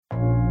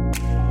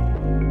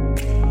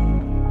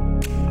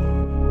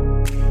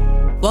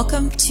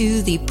Welcome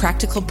to the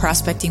Practical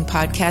Prospecting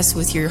Podcast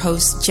with your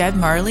host, Jed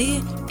Marley,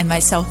 and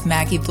myself,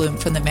 Maggie Bloom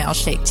from the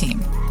Mailshake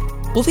team.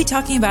 We'll be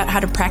talking about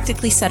how to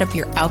practically set up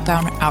your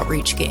outbound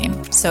outreach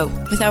game. So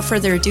without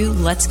further ado,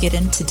 let's get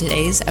into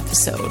today's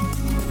episode.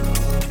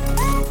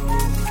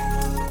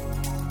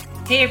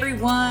 Hey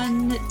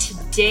everyone,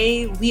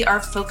 today we are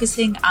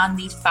focusing on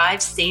the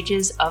 5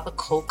 stages of a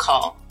cold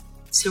call.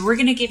 So we're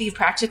going to give you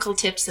practical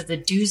tips of the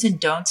do's and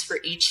don'ts for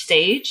each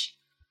stage.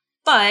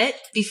 But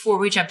before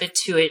we jump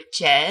into it,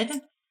 Jed,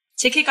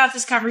 to kick off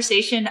this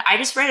conversation, I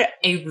just read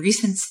a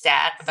recent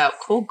stat about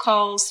cold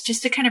calls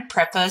just to kind of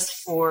prep us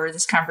for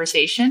this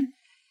conversation.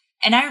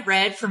 And I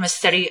read from a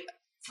study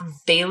from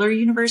Baylor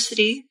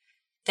University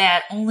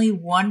that only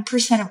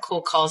 1% of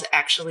cold calls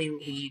actually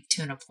lead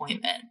to an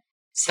appointment.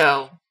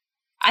 So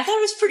I thought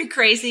it was pretty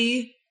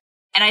crazy.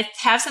 And I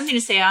have something to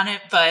say on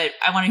it, but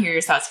I want to hear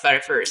your thoughts about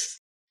it first.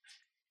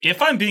 If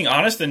I'm being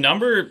honest, the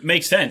number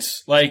makes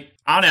sense. Like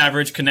on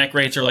average, connect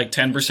rates are like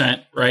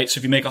 10%, right? So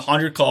if you make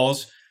 100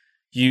 calls,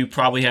 you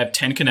probably have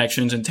 10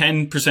 connections, and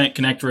 10%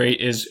 connect rate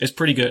is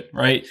pretty good,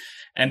 right?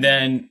 And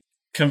then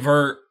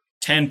convert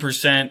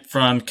 10%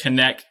 from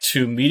connect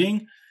to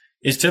meeting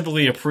is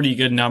typically a pretty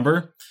good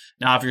number.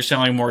 Now, if you're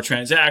selling more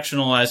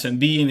transactional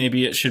SMB,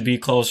 maybe it should be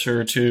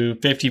closer to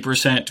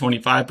 50%,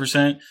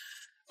 25%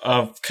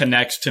 of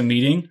connects to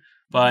meeting.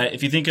 But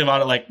if you think about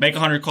it, like make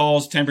 100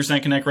 calls,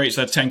 10% connect rate, so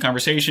that's 10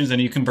 conversations,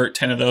 then you convert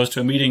 10 of those to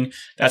a meeting,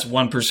 that's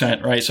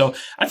 1%, right? So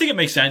I think it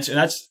makes sense. And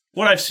that's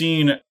what I've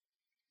seen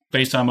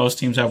based on most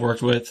teams I've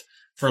worked with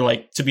for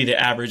like to be the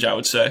average, I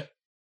would say.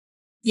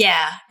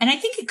 Yeah. And I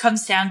think it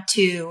comes down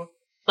to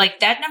like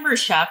that number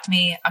shocked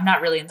me. I'm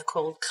not really in the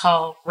cold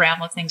call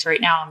realm of things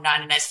right now. I'm not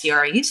an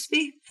SDR. I used to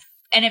be.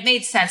 And it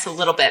made sense a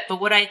little bit.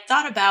 But what I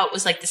thought about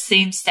was like the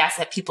same stats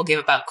that people give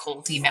about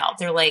cold email.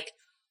 They're like,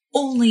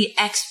 only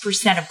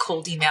X% of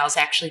cold emails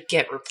actually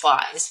get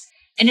replies.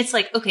 And it's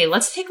like, okay,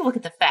 let's take a look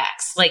at the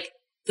facts. Like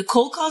the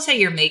cold calls that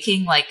you're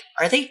making, like,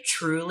 are they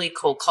truly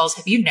cold calls?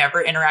 Have you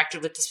never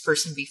interacted with this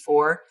person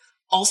before?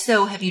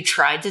 Also, have you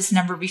tried this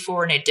number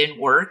before and it didn't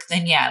work?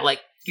 Then yeah, like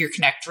your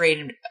connect rate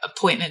and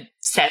appointment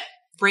set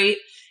rate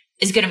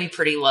is going to be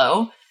pretty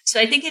low. So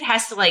I think it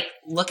has to like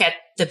look at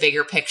the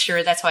bigger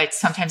picture. That's why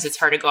sometimes it's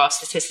hard to go off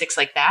statistics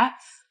like that.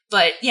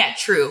 But yeah,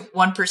 true,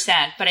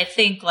 1%. But I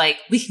think like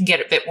we can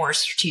get a bit more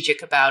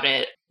strategic about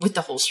it with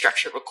the whole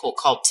structure of a cold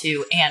call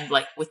too, and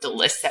like with the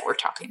list that we're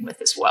talking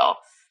with as well.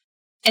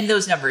 And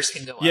those numbers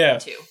can go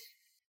up too.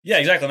 Yeah,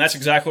 exactly. And that's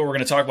exactly what we're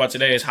going to talk about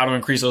today is how to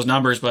increase those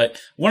numbers. But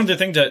one of the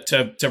things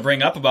to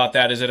bring up about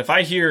that is that if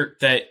I hear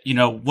that,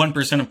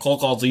 1% of cold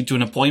calls lead to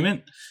an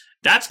appointment,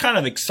 that's kind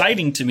of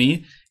exciting to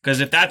me. Because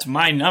if that's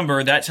my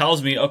number, that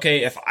tells me,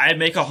 okay, if I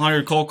make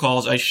 100 cold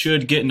calls, I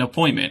should get an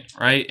appointment,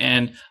 right?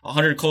 And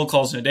 100 cold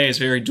calls in a day is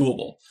very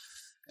doable.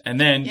 And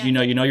then, you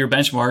know your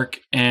benchmark.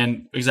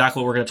 And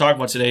exactly what we're going to talk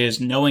about today is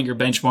knowing your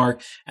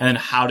benchmark and then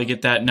how to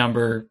get that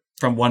number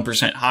from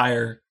 1%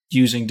 higher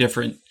using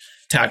different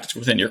tactics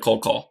within your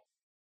cold call.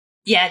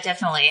 Yeah,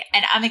 definitely.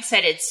 And I'm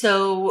excited.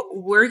 So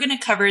we're going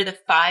to cover the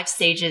 5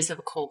 stages of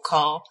a cold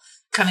call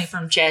coming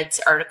from Jed's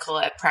article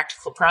at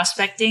Practical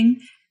Prospecting.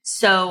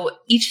 So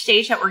each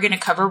stage that we're going to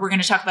cover, we're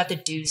going to talk about the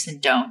do's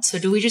and don'ts. So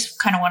do we just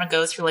kind of want to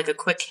go through like a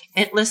quick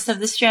hit list of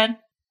this, Jed?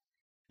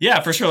 Yeah,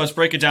 for sure. Let's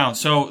break it down.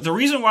 So the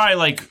reason why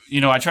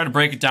I try to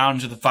break it down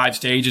into the 5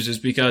 stages is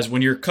because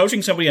when you're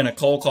coaching somebody on a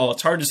cold call,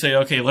 it's hard to say,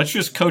 okay, let's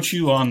just coach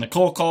you on the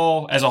cold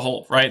call as a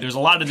whole, right? There's a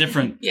lot of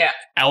different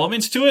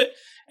elements to it.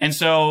 And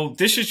so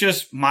this is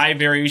just my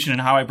variation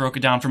and how I broke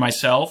it down for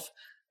myself,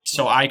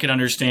 so I can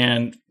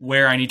understand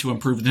where I need to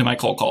improve within my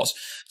cold calls.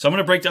 So I'm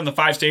going to break down the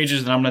 5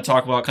 stages, and I'm going to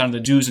talk about kind of the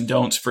do's and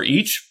don'ts for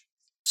each.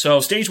 So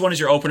stage 1 is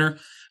your opener,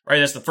 right?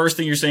 That's the first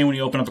thing you're saying when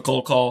you open up a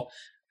cold call.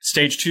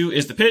 Stage 2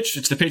 is the pitch.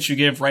 It's the pitch you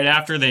give right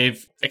after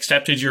they've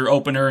accepted your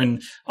opener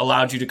and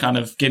allowed you to kind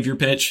of give your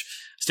pitch.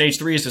 Stage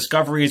 3 is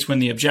discovery. It's when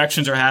the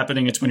objections are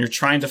happening. It's when you're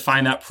trying to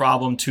find that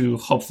problem to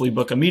hopefully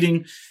book a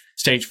meeting.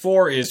 Stage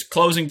 4 is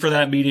closing for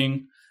that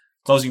meeting,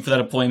 closing for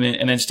that appointment.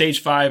 And then stage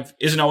 5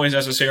 isn't always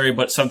necessary,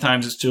 but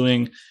sometimes it's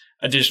doing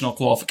additional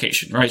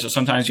qualification, right? So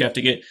sometimes you have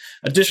to get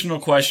additional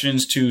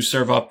questions to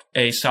serve up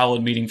a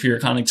solid meeting for your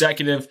account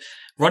executive.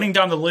 Running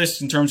down the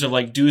list in terms of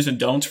like do's and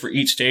don'ts for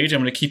each stage,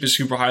 I'm going to keep it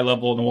super high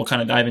level and then we'll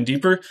kind of dive in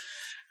deeper.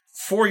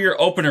 For your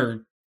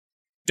opener,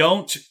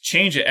 don't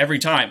change it every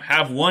time.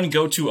 Have one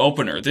go-to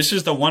opener. This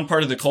is the one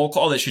part of the cold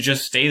call that should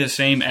just stay the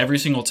same every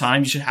single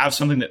time. You should have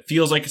something that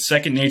feels like a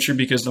second nature,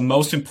 because the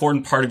most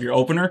important part of your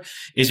opener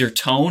is your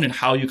tone and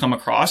how you come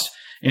across.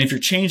 And if you're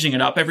changing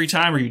it up every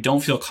time or you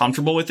don't feel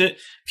comfortable with it,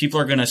 people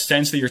are going to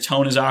sense that your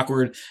tone is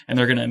awkward and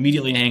they're going to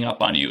immediately hang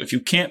up on you. If you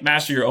can't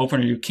master your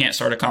opener, you can't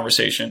start a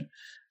conversation.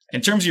 In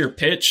terms of your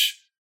pitch,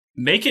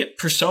 make it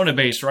persona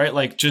based, right?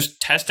 Like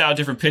just test out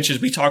different pitches.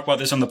 We talk about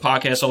this on the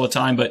podcast all the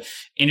time, but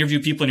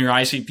interview people in your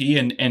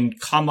ICP and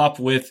come up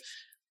with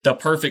the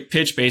perfect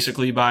pitch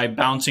basically by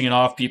bouncing it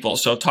off people.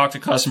 So talk to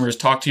customers,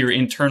 talk to your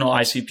internal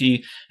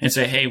ICP and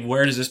say, hey,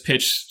 where does this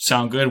pitch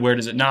sound good? Where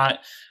does it not?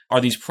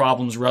 Are these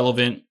problems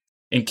relevant?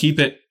 And keep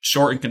it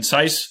short and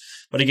concise.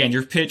 But again,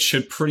 your pitch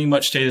should pretty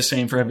much stay the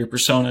same for every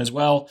persona as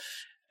well.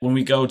 When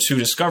we go to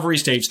discovery,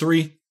 stage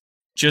 3,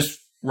 just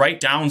write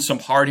down some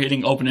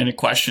hard-hitting, open-ended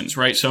questions,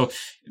 right? So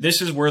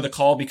this is where the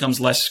call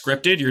becomes less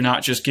scripted. You're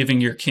not just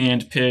giving your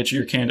canned pitch,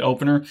 your canned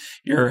opener.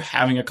 You're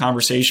having a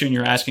conversation.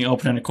 You're asking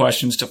open-ended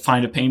questions to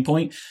find a pain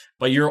point.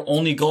 But your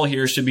only goal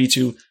here should be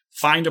to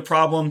find a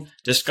problem,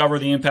 discover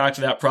the impact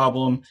of that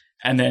problem,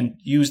 and then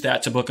use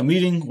that to book a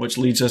meeting, which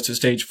leads us to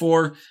stage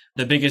 4.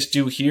 The biggest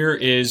do here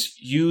is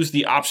use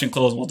the option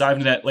close. We'll dive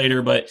into that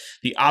later, but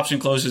the option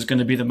close is going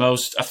to be the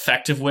most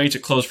effective way to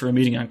close for a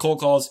meeting on cold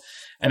calls.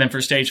 And then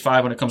for stage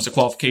 5, when it comes to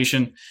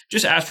qualification,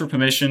 just ask for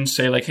permission.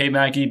 Say like, hey,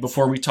 Maggie,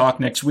 before we talk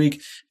next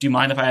week, do you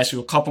mind if I ask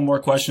you a couple more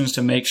questions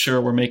to make sure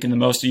we're making the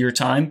most of your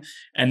time?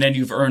 And then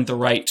you've earned the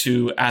right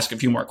to ask a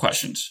few more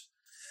questions.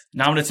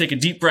 Now I'm going to take a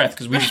deep breath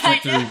because we just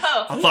went through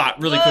a lot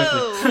really quickly.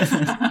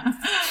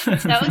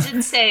 That was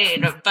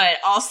insane, but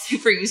all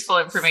super useful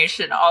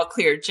information, all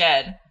clear.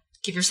 Jed,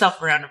 give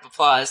yourself a round of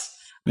applause.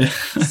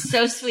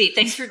 So sweet.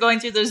 Thanks for going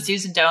through those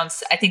do's and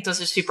don'ts. I think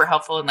those are super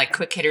helpful and like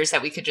quick hitters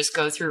that we could just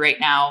go through right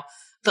now.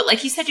 But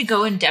like you said, to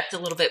go in depth a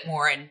little bit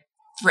more. And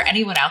for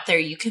anyone out there,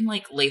 you can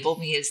like label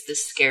me as the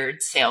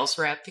scared sales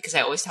rep because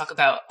I always talk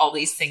about all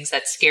these things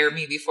that scare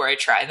me before I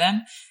try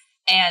them.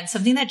 And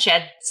something that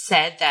Jed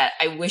said that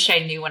I wish I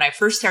knew when I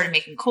first started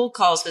making cold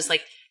calls was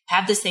like,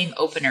 have the same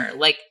opener.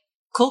 Like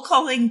cold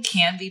calling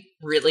can be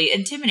really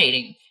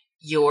intimidating.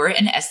 You're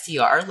an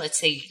SDR. Let's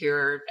say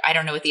I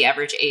don't know what the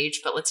average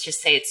age, but let's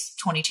just say it's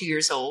 22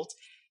 years old.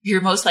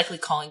 You're most likely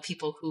calling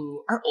people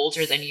who are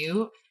older than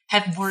you,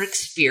 have more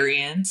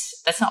experience.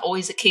 That's not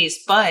always the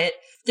case, but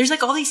there's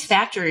like all these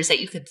factors that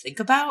you can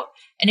think about.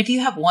 And if you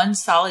have one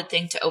solid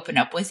thing to open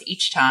up with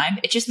each time,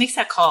 it just makes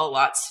that call a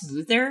lot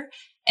smoother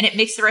and it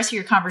makes the rest of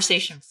your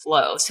conversation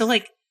flow. So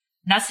like,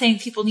 I'm not saying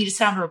people need to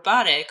sound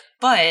robotic,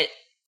 but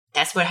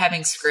that's what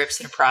having scripts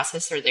and a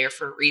process are there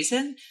for a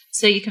reason.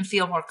 So you can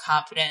feel more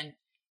confident.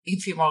 You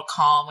can feel more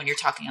calm when you're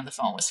talking on the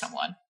phone with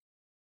someone.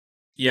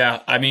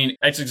 Yeah, I mean,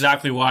 that's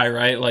exactly why,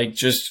 right? Like,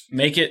 just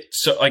make it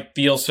so like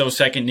feel so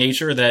second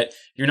nature that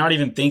you're not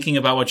even thinking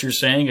about what you're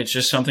saying. It's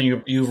just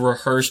something you've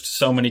rehearsed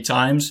so many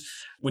times.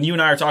 When you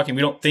and I are talking,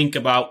 we don't think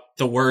about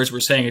the words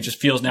we're saying. It just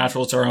feels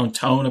natural. It's our own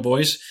tone of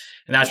voice.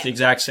 And that's the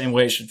exact same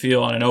way it should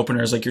feel on an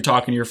opener. It's like you're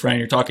talking to your friend,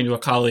 you're talking to a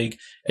colleague.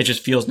 It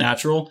just feels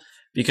natural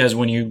because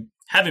when you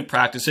haven't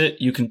practiced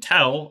it, you can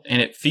tell,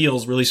 and it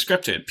feels really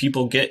scripted.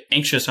 People get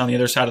anxious on the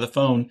other side of the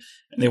phone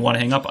and they want to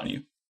hang up on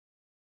you.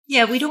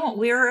 Yeah,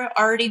 we're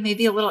already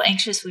maybe a little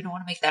anxious. We don't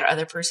want to make that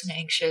other person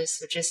anxious.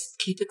 So just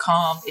keep it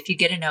calm. If you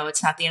get a no,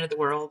 it's not the end of the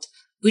world.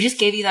 We just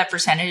gave you that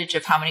percentage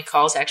of how many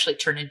calls actually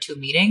turn into a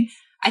meeting.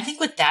 I think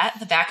with that in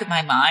the back of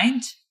my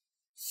mind,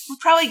 will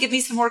probably give me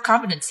some more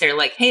confidence there.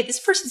 Like, hey, this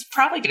person's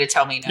probably going to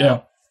tell me no.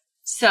 Yeah.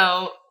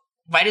 So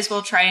might as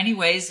well try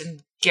anyways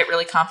and get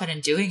really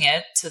confident doing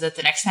it so that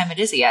the next time it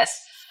is a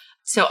yes.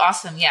 So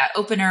awesome. Yeah.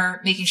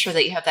 Opener, making sure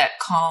that you have that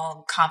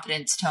calm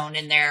confidence tone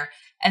in there.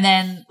 And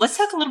then let's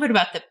talk a little bit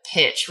about the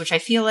pitch, which I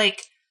feel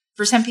like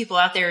for some people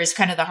out there is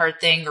kind of the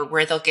hard thing or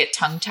where they'll get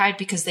tongue tied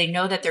because they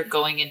know that they're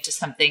going into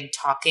something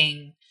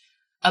talking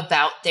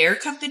about their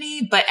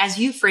company. But as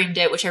you framed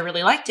it, which I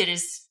really liked it,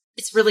 is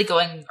it's really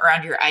going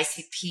around your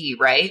ICP,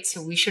 right?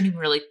 So we should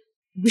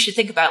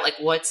think about like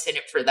what's in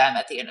it for them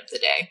at the end of the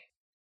day.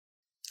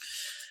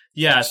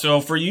 Yeah. So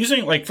for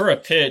a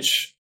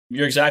pitch,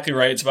 you're exactly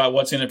right. It's about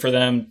what's in it for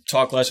them.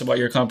 Talk less about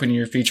your company,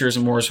 your features,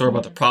 and more sort of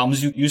about the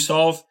problems you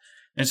solve.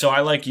 And so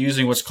I like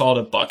using what's called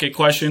a bucket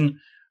question,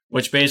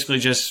 which basically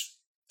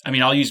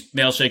I'll use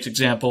Mailshake's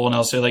example and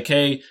I'll say like,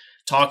 hey,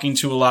 talking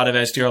to a lot of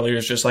SDR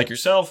leaders just like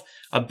yourself,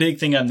 a big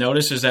thing I've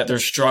noticed is that they're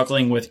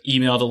struggling with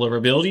email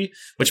deliverability,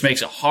 which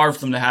makes it hard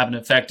for them to have an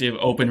effective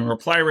open and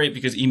reply rate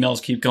because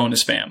emails keep going to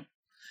spam.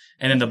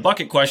 And then the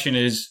bucket question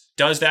is,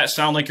 does that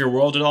sound like your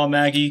world at all,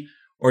 Maggie?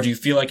 Or do you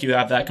feel like you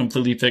have that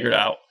completely figured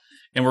out?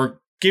 And we're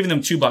giving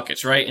them 2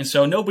 buckets, right? And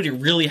so nobody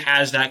really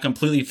has that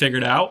completely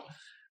figured out.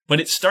 But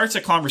it starts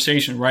a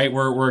conversation, right?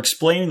 We're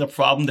explaining the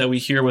problem that we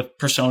hear with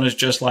personas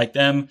just like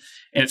them.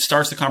 And it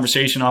starts the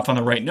conversation off on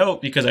the right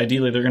note because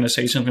ideally they're going to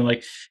say something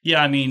like,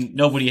 yeah, I mean,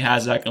 nobody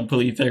has that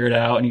completely figured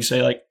out. And you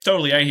say like,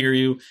 totally, I hear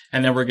you.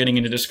 And then we're getting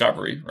into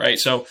discovery, right?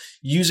 So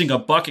using a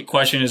bucket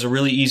question is a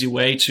really easy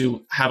way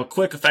to have a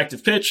quick,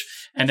 effective pitch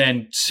and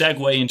then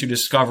segue into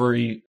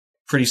discovery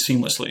pretty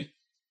seamlessly.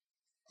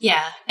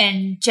 Yeah.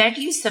 And Jed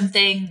used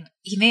something,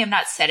 he may have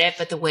not said it,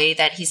 but the way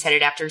that he said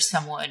it after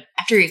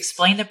he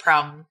explained the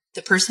problem,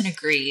 the person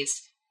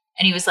agrees.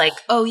 And he was like,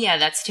 oh yeah,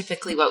 that's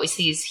typically what we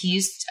see. He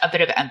used a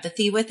bit of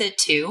empathy with it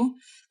too.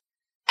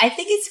 I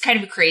think it's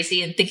kind of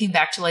crazy. And thinking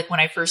back to like when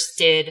I first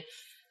did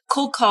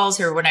cold calls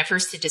or when I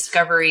first did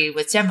discovery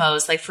with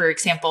demos, like for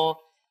example,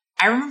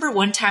 I remember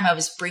one time I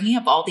was bringing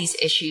up all these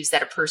issues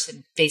that a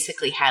person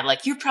basically had.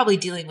 Like, you're probably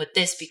dealing with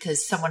this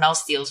because someone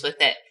else deals with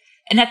it.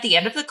 And at the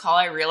end of the call,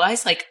 I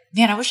realized like,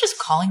 man, I was just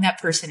calling that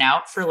person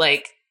out for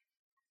like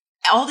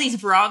all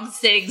these wrong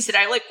things. And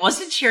I like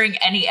wasn't sharing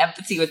any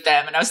empathy with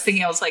them. And I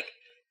was like,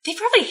 they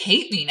probably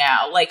hate me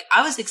now. Like,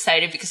 I was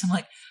excited because I'm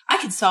like, I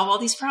can solve all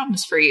these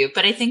problems for you.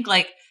 But I think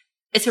like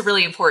it's a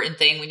really important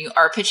thing when you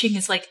are pitching.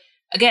 It's like,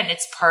 again,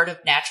 it's part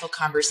of natural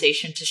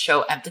conversation to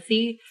show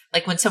empathy.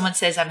 Like when someone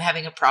says, I'm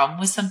having a problem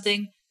with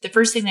something, the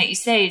first thing that you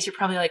say is you're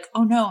probably like,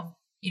 oh no,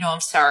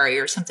 I'm sorry,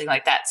 or something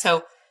like that.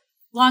 So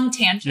long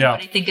tangent,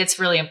 but I think it's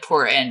really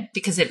important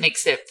because it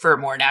makes it for a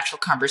more natural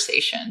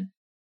conversation.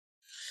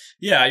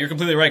 Yeah, you're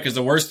completely right. Because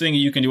the worst thing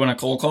you can do on a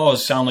cold call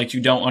is sound like you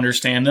don't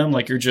understand them,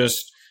 like you're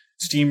just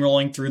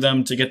steamrolling through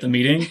them to get the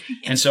meeting.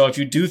 And so if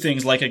you do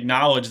things like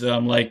acknowledge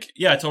them, like,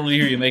 yeah, I totally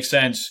hear you, makes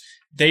sense.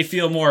 They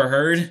feel more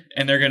heard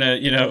and they're going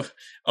to,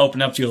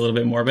 open up to you a little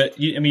bit more. But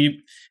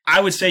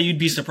I would say you'd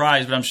be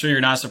surprised, but I'm sure you're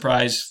not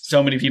surprised.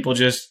 So many people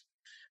just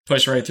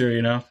push right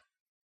through,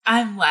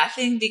 I'm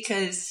laughing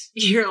because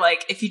you're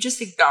like, if you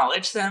just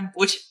acknowledge them,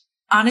 which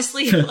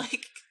honestly,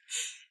 like,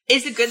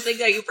 is a good thing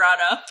that you brought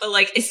up, but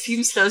like, it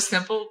seems so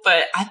simple,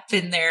 but I've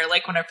been there,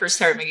 like when I first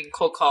started making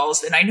cold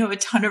calls, and I know a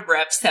ton of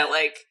reps that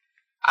like,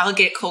 I'll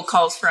get cold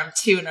calls from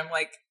too. And I'm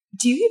like,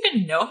 do you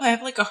even know if I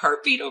have like a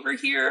heartbeat over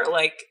here?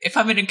 Like if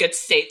I'm in a good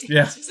state to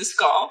answer this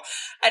call?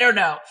 I don't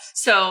know.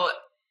 So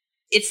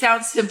it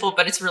sounds simple,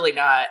 but it's really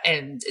not.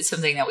 And it's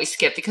something that we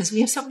skip because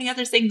we have so many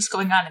other things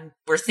going on and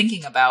we're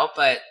thinking about,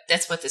 but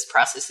that's what this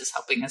process is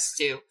helping us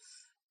do.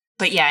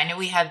 But yeah, I know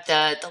we have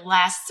the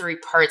last three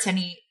parts.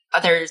 Any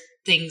other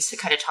things to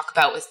kind of talk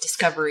about with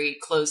discovery,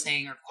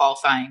 closing, or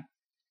qualifying?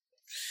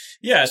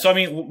 Yeah. So,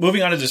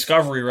 moving on to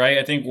discovery, right?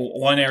 I think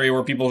one area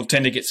where people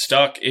tend to get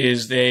stuck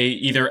is they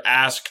either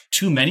ask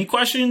too many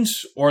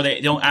questions or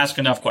they don't ask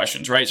enough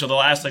questions, right? So they'll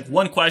ask like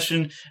one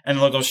question and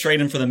they'll go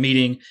straight in for the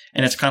meeting.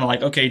 And it's kind of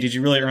like, okay, did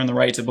you really earn the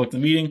right to book the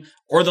meeting?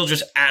 Or they'll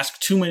just ask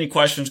too many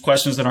questions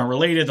that aren't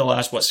related. They'll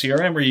ask, what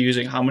CRM are you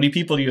using? How many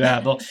people do you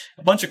have? A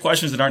bunch of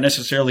questions that aren't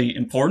necessarily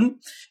important.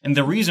 And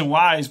the reason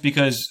why is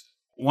because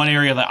one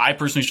area that I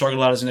personally struggle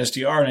a lot as an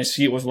SDR, and I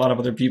see it with a lot of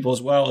other people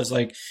as well, is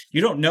like, you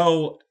don't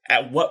know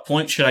at what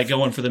point should I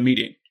go in for the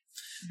meeting.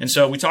 And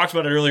so we talked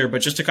about it earlier,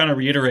 but just to kind of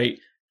reiterate,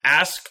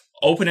 ask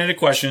open-ended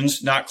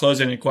questions, not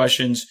closed-ended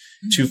questions,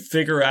 to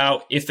figure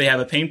out if they have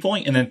a pain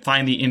point and then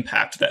find the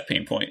impact of that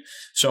pain point.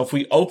 So if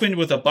we opened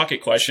with a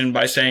bucket question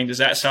by saying, does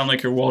that sound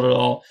like your world at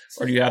all?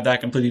 Or do you have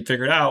that completely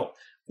figured out?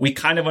 We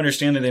kind of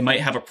understand that they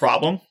might have a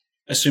problem,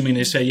 assuming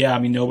they say, yeah,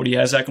 nobody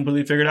has that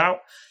completely figured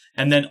out.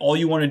 And then all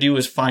you want to do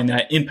is find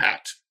that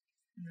impact.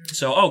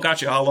 So, oh,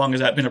 gotcha. How long has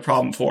that been a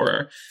problem for?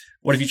 Or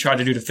what have you tried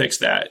to do to fix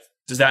that?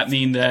 Does that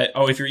mean that,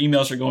 if your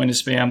emails are going to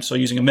spam, so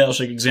using a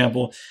Mailshake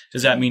example,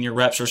 does that mean your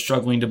reps are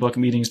struggling to book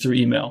meetings through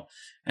email?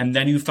 And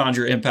then you found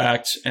your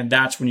impact, and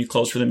that's when you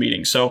close for the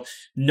meeting. So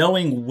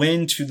knowing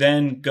when to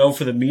then go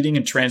for the meeting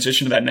and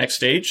transition to that next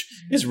stage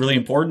is really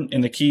important.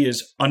 And the key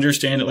is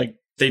understand it. Like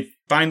they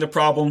find the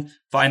problem,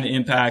 find the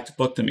impact,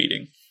 book the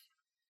meeting.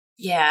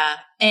 Yeah.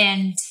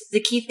 And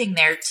the key thing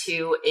there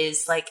too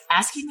is like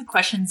asking the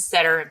questions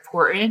that are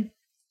important,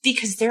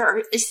 because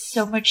is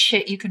so much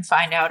shit you can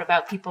find out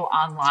about people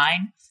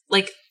online.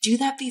 Like do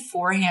that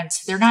beforehand.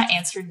 So they're not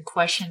answering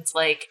questions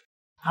like,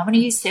 how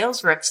many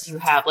sales reps do you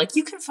have? Like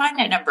you can find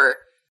that number.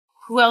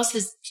 Who else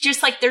is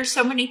just like, there's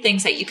so many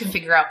things that you can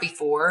figure out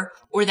before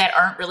or that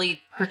aren't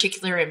really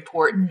particularly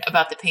important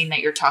about the pain that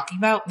you're talking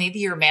about. Maybe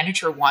your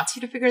manager wants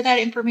you to figure that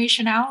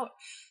information out.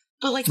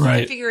 But like you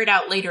can figure it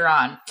out later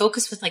on.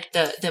 Focus with like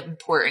the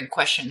important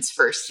questions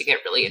first to get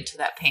really into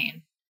that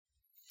pain.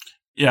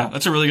 Yeah,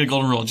 that's a really good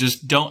golden rule.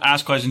 Just don't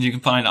ask questions you can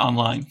find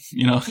online.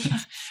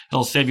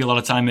 It'll save you a lot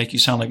of time, make you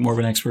sound like more of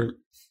an expert.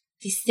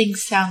 These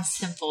things sound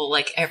simple,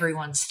 like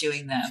everyone's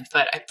doing them,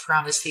 but I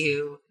promise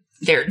you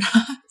they're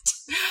not.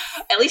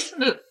 At least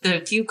from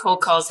the few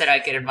cold calls that I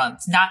get a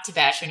month. Not to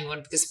bash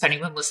anyone, because if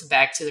anyone listened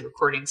back to the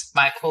recordings of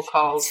my cold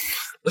calls,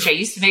 which I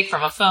used to make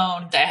from a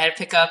phone that I had to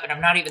pick up, and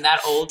I'm not even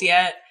that old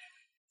yet,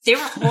 they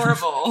were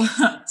horrible.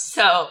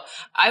 So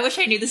I wish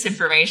I knew this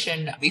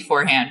information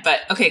beforehand.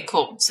 But okay,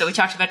 cool. So we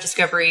talked about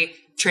discovery,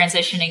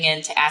 transitioning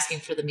into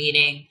asking for the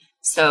meeting.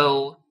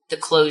 So the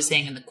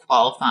closing and the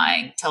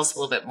qualifying. Tell us a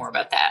little bit more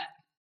about that.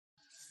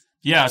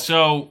 Yeah,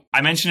 so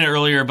I mentioned it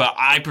earlier, but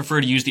I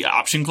prefer to use the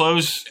option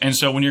close. And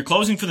so when you're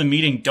closing for the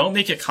meeting, don't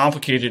make it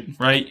complicated,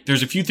 right?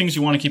 There's a few things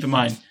you want to keep in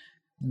mind.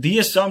 Be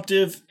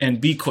assumptive and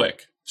be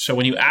quick. So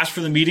when you ask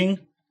for the meeting,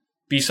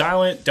 be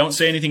silent. Don't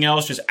say anything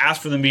else. Just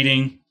ask for the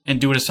meeting and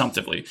do it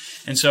assumptively.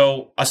 And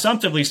so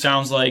assumptively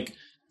sounds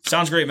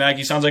great,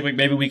 Maggie. Sounds like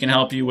maybe we can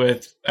help you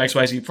with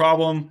XYZ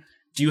problem.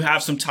 Do you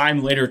have some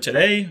time later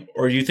today,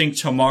 or do you think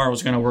tomorrow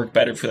is going to work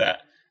better for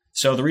that?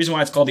 So the reason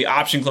why it's called the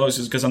option close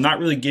is because I'm not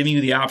really giving you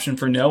the option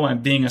for no.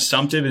 I'm being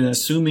assumptive and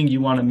assuming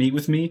you want to meet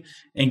with me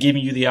and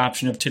giving you the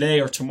option of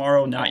today or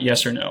tomorrow, not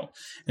yes or no.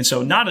 And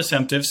so not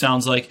assumptive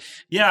sounds like,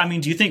 yeah,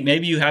 do you think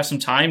maybe you have some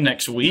time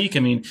next week?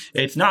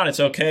 If not, it's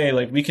okay.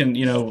 Like we can,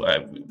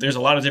 there's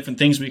a lot of different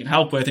things we can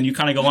help with. And you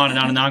kind of go on and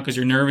on and on because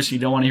you're nervous and you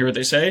don't want to hear what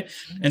they say.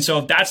 And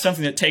so that's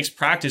something that takes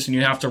practice and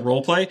you have to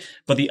role play.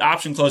 But the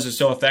option close is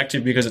so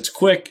effective because it's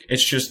quick.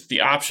 It's just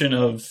the option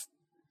of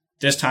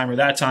this time or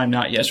that time,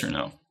 not yes or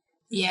no.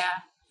 Yeah.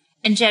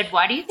 And Jed,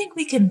 why do you think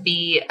we can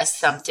be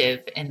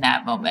assumptive in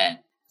that moment?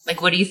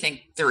 Like, what do you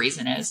think the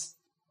reason is?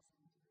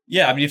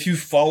 Yeah, I mean, if you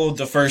followed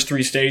the first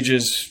 3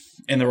 stages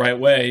in the right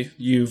way,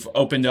 you've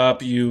opened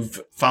up,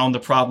 you've found the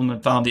problem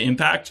and found the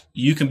impact,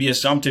 you can be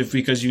assumptive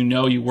because you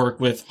know you work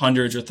with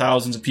hundreds or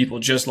thousands of people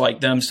just like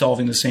them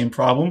solving the same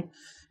problem.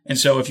 And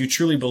so if you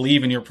truly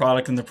believe in your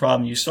product and the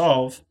problem you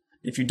solve,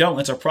 if you don't,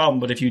 that's a problem.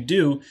 But if you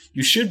do,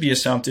 you should be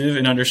assumptive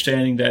in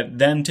understanding that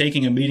them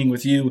taking a meeting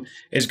with you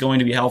is going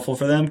to be helpful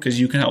for them because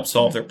you can help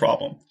solve their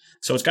problem.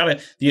 So it's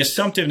the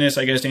assumptiveness,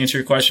 I guess, to answer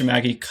your question,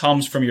 Maggie,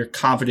 comes from your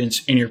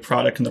confidence in your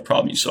product and the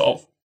problem you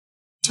solve.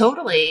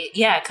 Totally.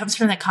 Yeah, it comes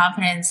from the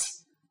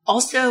confidence.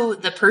 Also,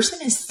 the person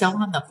is still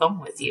on the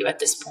phone with you at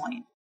this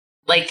point.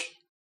 Like,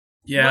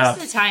 most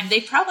of the time, they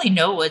probably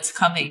know what's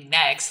coming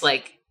next.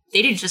 Like,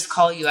 they didn't just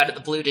call you out of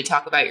the blue to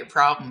talk about your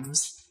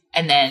problems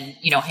and then,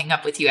 hang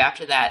up with you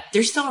after that.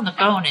 They're still on the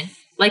phone. And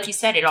like you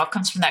said, it all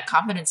comes from that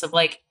confidence of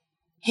like,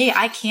 hey,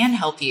 I can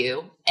help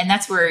you. And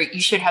that's where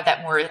you should have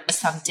that more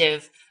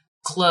assumptive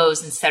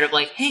close instead of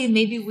like, hey,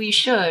 maybe we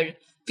should.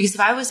 Because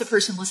if I was a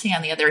person listening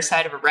on the other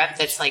side of a rep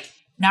that's like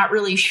not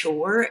really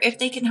sure if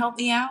they can help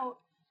me out,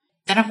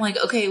 then I'm like,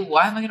 okay,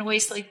 why am I going to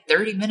waste like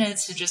 30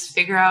 minutes to just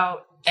figure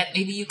out that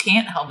maybe you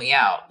can't help me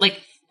out?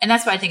 Like, and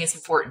that's why I think it's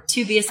important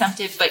to be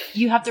assumptive, but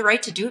you have the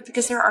right to do it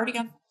because they're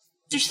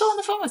still on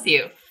the phone with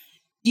you.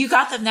 You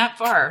got them that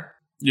far.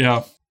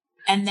 Yeah.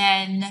 And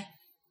then,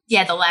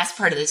 the last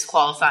part of this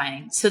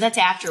qualifying. So that's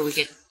after we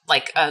get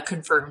like a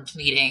confirmed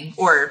meeting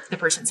or the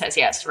person says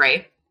yes,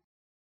 right?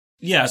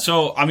 Yeah.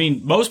 So, I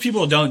mean, most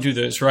people don't do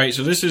this, right?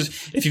 So this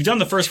is, if you've done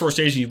the first 4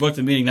 stages and you booked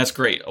the meeting, that's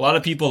great. A lot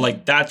of people,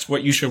 like, that's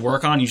what you should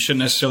work on. You shouldn't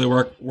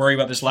necessarily worry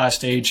about this last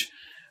stage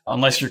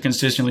unless you're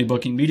consistently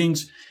booking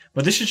meetings.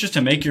 But this is just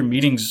to make your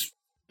meetings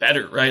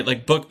better, right?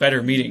 Like, book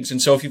better meetings.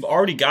 And so if you've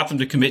already got them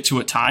to commit to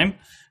a time,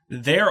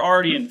 they're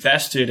already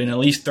invested in at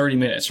least 30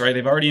 minutes, right?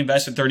 They've already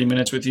invested 30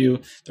 minutes with you.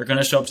 They're going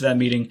to show up to that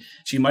meeting.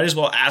 So you might as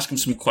well ask them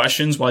some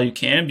questions while you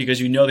can because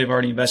you know they've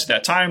already invested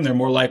that time. They're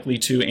more likely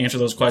to answer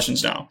those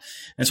questions now.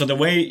 And so the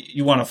way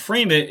you want to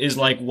frame it is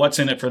like what's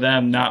in it for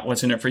them, not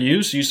what's in it for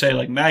you. So you say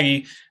like,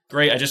 Maggie,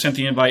 great. I just sent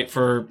the invite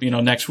for,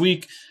 next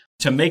week.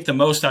 To make the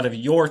most out of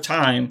your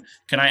time,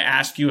 can I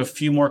ask you a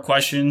few more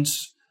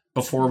questions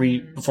before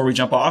we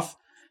jump off?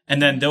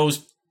 And then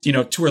those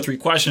 2 or 3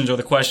 questions are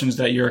the questions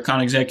that your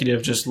account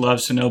executive just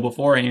loves to know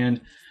beforehand,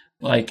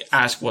 like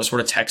ask what sort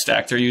of tech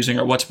stack they're using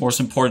or what's most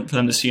important for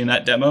them to see in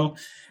that demo.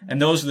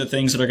 And those are the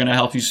things that are going to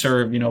help you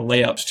serve,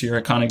 layups to your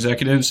account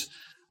executives.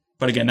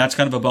 But again, that's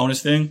kind of a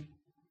bonus thing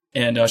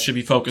and should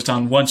be focused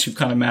on once you've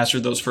kind of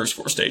mastered those first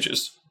 4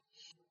 stages.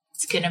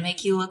 It's going to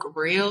make you look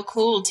real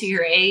cool to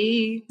your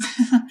AE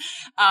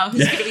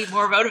who's going to be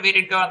more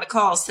motivated to go on the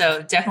call.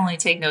 So definitely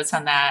take notes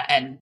on that.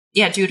 And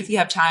do it if you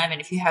have time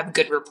and if you have a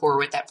good rapport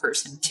with that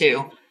person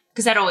too,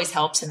 because that always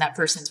helps and that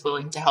person's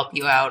willing to help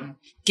you out and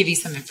give you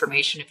some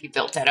information if you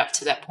built that up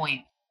to that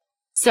point.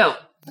 So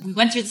we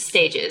went through the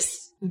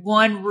stages.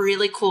 One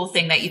really cool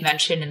thing that you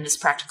mentioned in this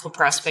practical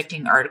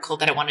prospecting article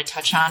that I want to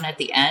touch on at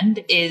the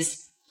end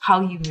is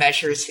how you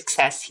measure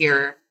success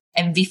here.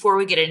 And before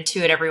we get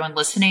into it, everyone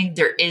listening,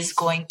 there is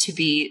going to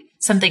be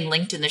something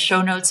linked in the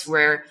show notes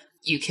where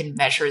you can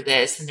measure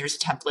this and there's a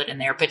template in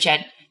there. But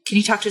Jed, can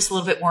you talk to us a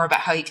little bit more about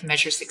how you can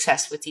measure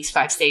success with these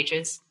 5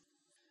 stages?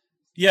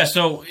 Yeah,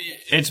 so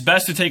it's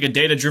best to take a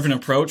data-driven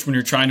approach when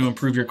you're trying to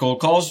improve your cold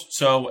calls.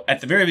 So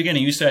at the very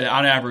beginning, you said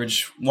on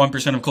average,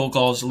 1% of cold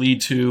calls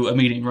lead to a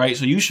meeting, right?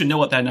 So you should know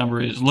what that number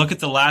is. Look at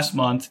the last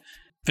month,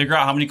 figure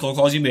out how many cold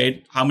calls you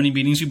made, how many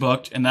meetings you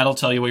booked, and that'll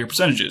tell you what your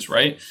percentage is,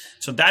 right?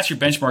 So that's your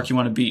benchmark you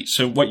want to beat.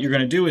 So what you're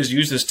going to do is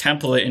use this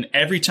template, and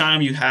every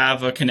time you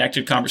have a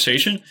connected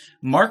conversation,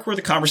 mark where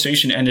the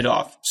conversation ended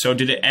off. So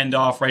did it end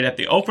off right at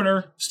the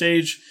opener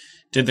stage?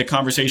 Did the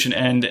conversation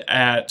end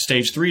at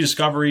stage 3,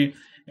 discovery?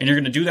 And you're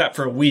going to do that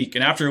for a week.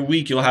 And after a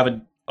week, you'll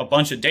have a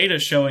bunch of data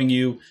showing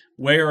you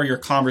where are your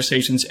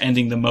conversations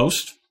ending the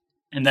most,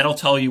 and that'll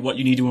tell you what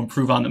you need to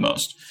improve on the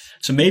most.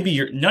 So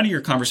maybe none of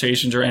your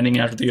conversations are ending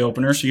after the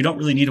opener, so you don't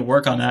really need to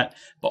work on that.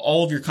 But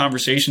all of your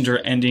conversations are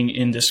ending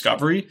in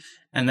discovery,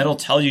 and that'll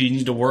tell you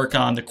need to work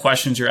on the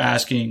questions you're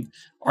asking.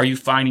 Are you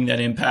finding that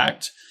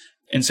impact?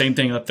 And same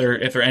thing if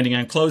they're ending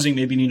on closing,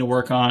 maybe you need to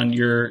work on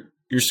your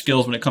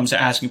skills when it comes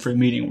to asking for a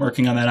meeting,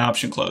 working on that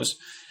option close.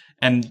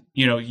 And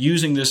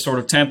using this sort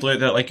of template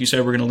that, like you said,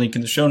 we're going to link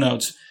in the show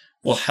notes,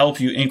 will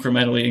help you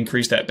incrementally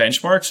increase that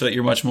benchmark so that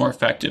you're much more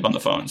effective on the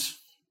phones.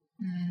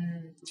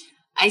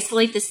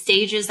 Isolate the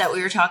stages that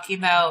we were talking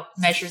about,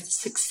 measure the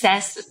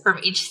success from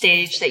each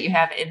stage that you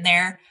have in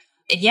there.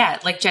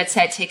 And like Jed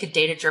said, take a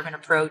data-driven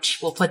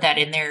approach. We'll put that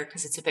in there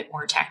because it's a bit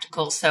more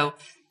tactical. So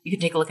you can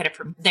take a look at it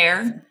from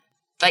there.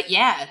 But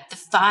the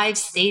 5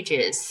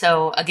 stages.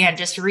 So again,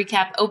 just to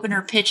recap,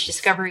 opener, pitch,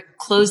 discovery,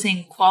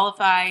 closing,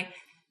 qualify.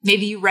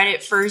 Maybe you read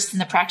it first in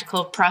the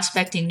Practical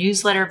Prospecting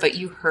newsletter, but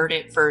you heard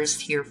it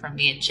first here from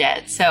me and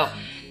Jed. So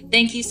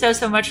thank you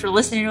so much for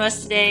listening to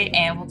us today,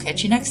 and we'll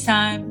catch you next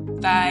time.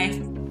 Bye.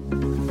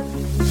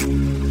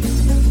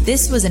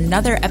 This was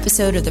another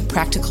episode of the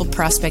Practical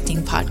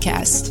Prospecting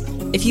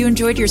Podcast. If you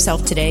enjoyed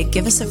yourself today,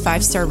 give us a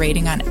 5-star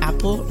rating on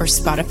Apple or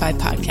Spotify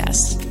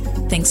podcasts.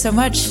 Thanks so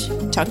much.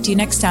 Talk to you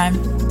next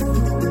time.